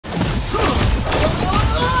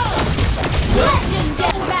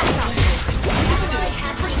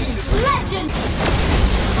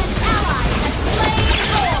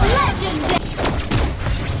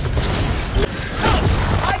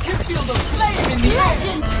in the air.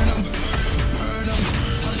 Legend.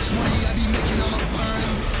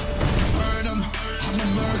 I'ma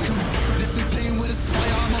murk 'em. If they playing with his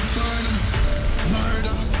fire, I'ma burn 'em.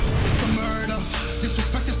 Murder, it's a murder.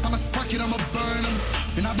 Disrespect us, I'ma spark it, I'ma burn 'em.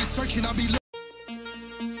 And I'll be searching, I'll be looking.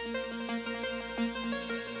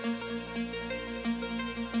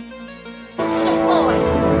 Deployed.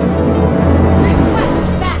 Request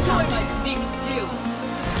backup. Enjoy my unique skills.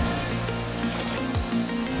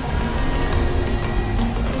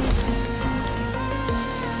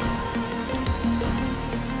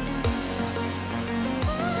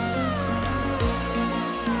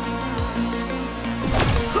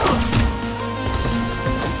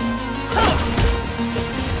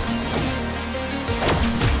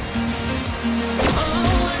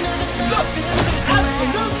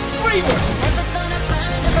 Absolute screamer!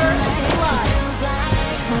 First blood.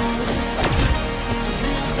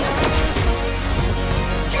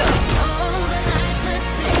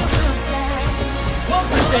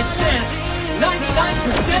 1% chance,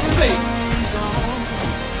 99% fate!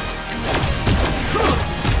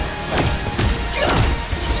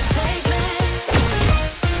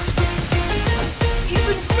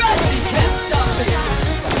 Even gravity can't stop me!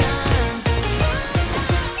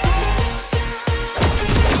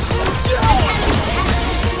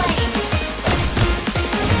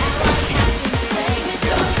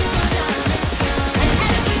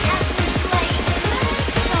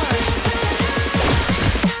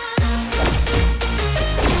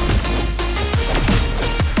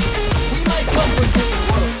 We might come from different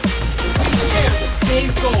worlds, but we share the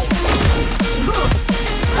same goal.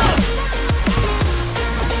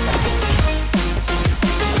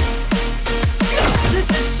 This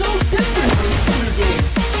is so different from shooter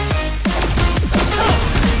games.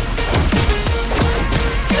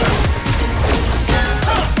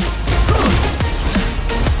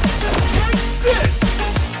 Take this!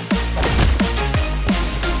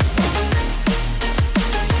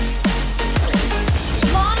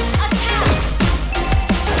 Launch attack.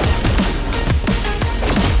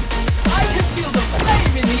 I can feel the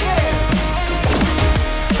flame in the air!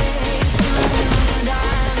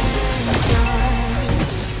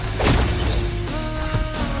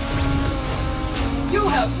 You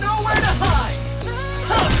have nowhere to hide!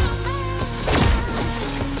 Huh.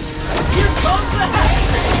 Here comes the hat!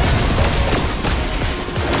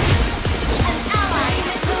 An ally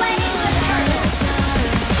is slain the turtle.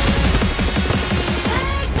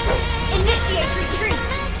 Initiate retreat.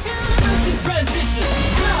 In transition,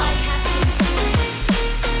 now!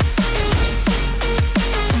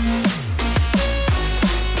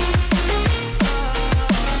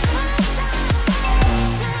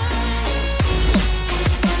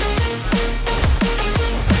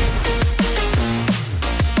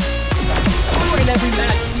 Scoring every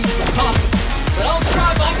match seems impossible, but I'll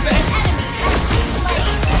try my best! Enemy has been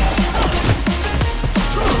slain.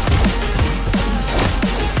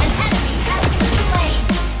 An enemy has been slain.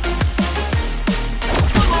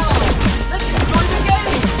 Come on, let's enjoy the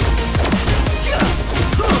game!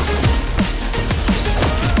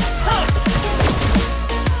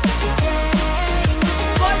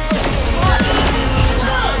 Fight versus fight!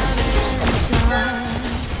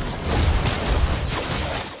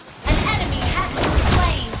 An enemy has been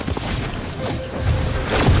slain.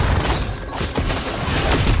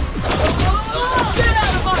 Get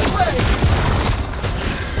out of my way!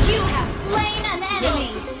 You have slain an enemy.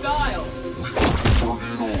 Style!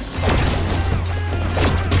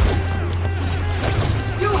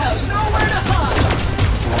 You have nowhere to hide!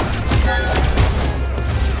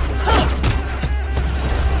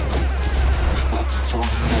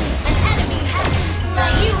 An enemy has been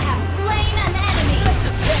slain. You have slain an enemy. That's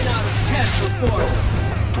a 10 out of 10 performance.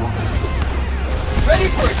 Ready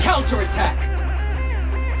for a counterattack!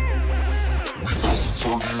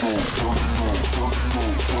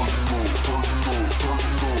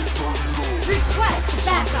 Request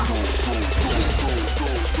backup.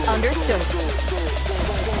 Understood.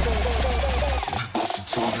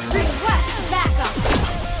 Request backup.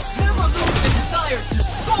 Never lose the desire to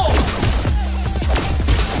score!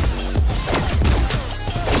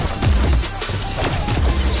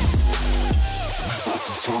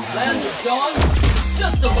 Land of Dawn?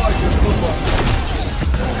 Just a larger football.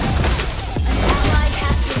 An ally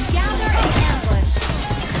has been gathered and ambushed.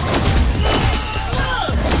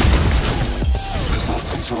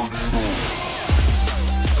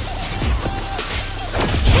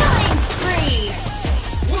 Killing spree.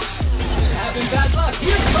 Whoops! Having bad luck.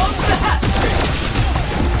 Here comes the hat trick!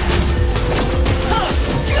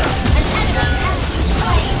 An enemy has been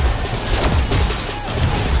slain.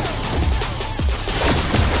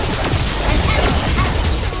 An enemy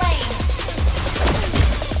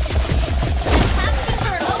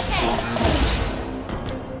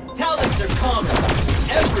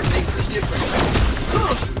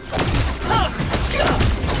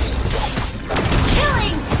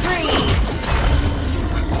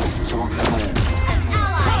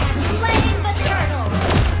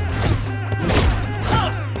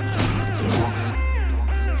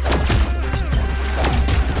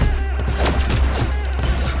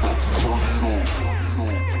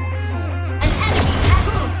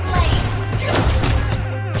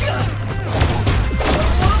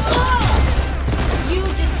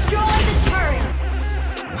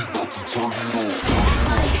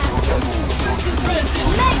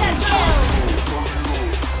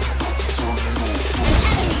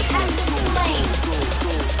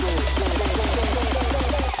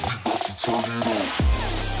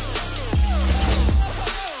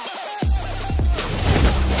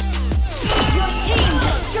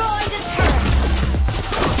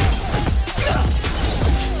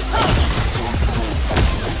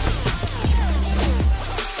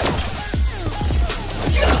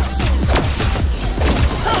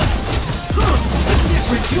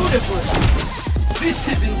universe! This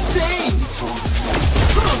is insane!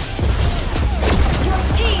 Your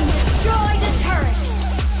team destroyed a turret.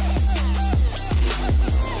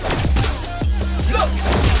 Look!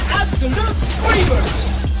 Absolute screamer!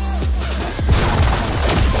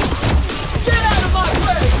 Get out of my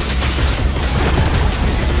way!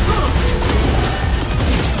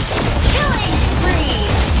 Killing spree.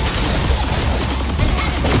 An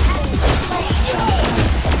enemy has been slain.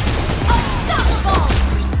 Unstoppable.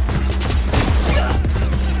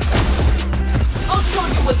 I'll show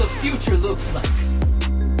you what the future looks like.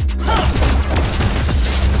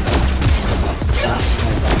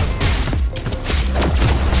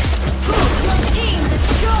 Your team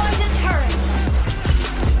destroyed a turret.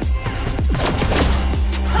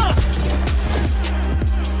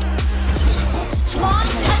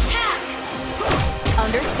 Launch attack.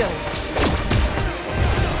 Understood.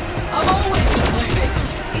 I'm always the playmaker,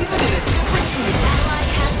 even in a different universe. Ally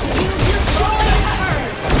has you destroyed a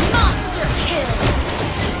turret. Monster kill.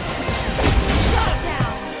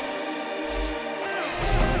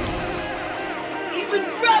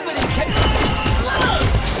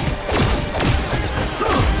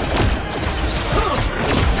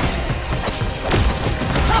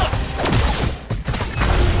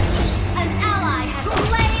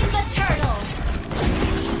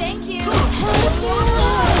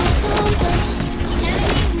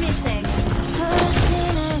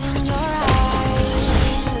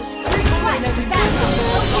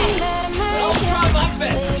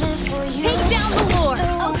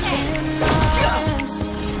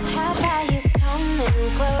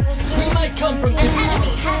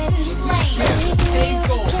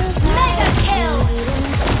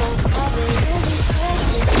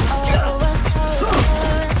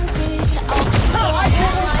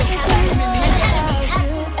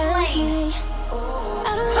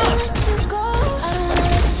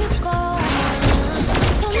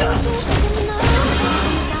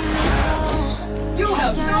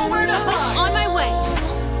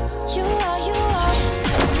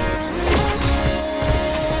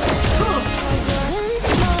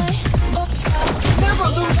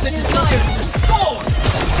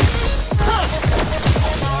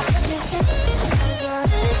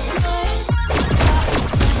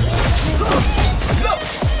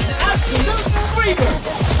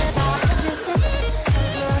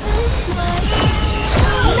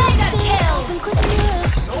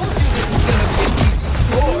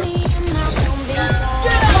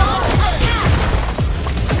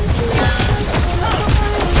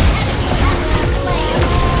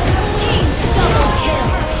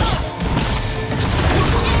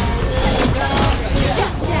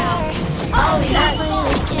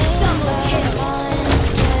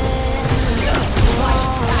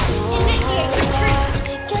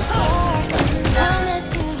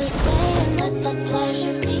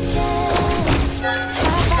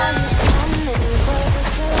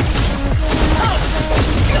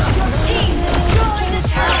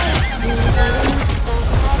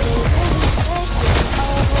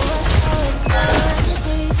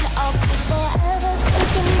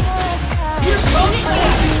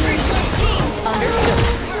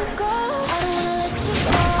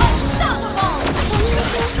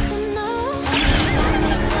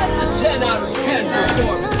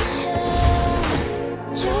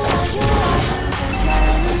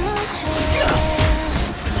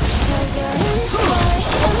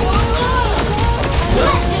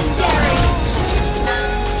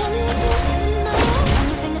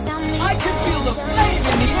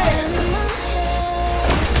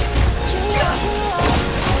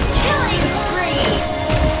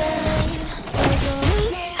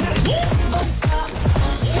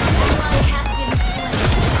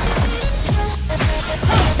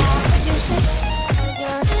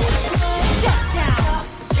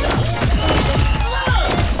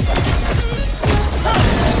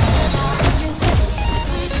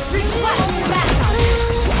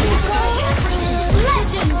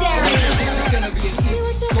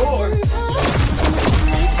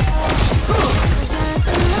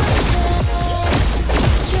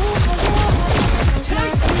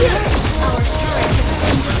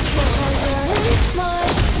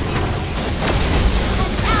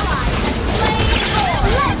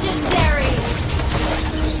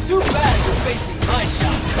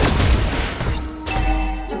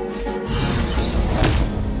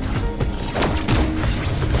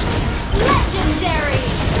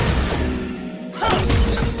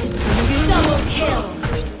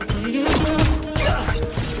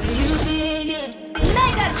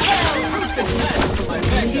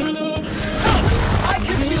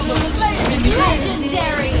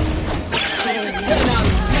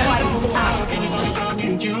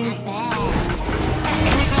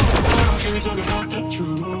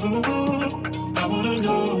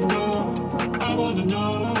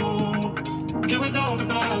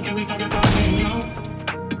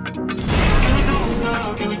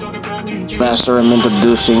 Master, I'm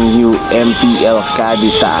introducing you MPL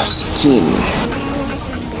Kadita skin.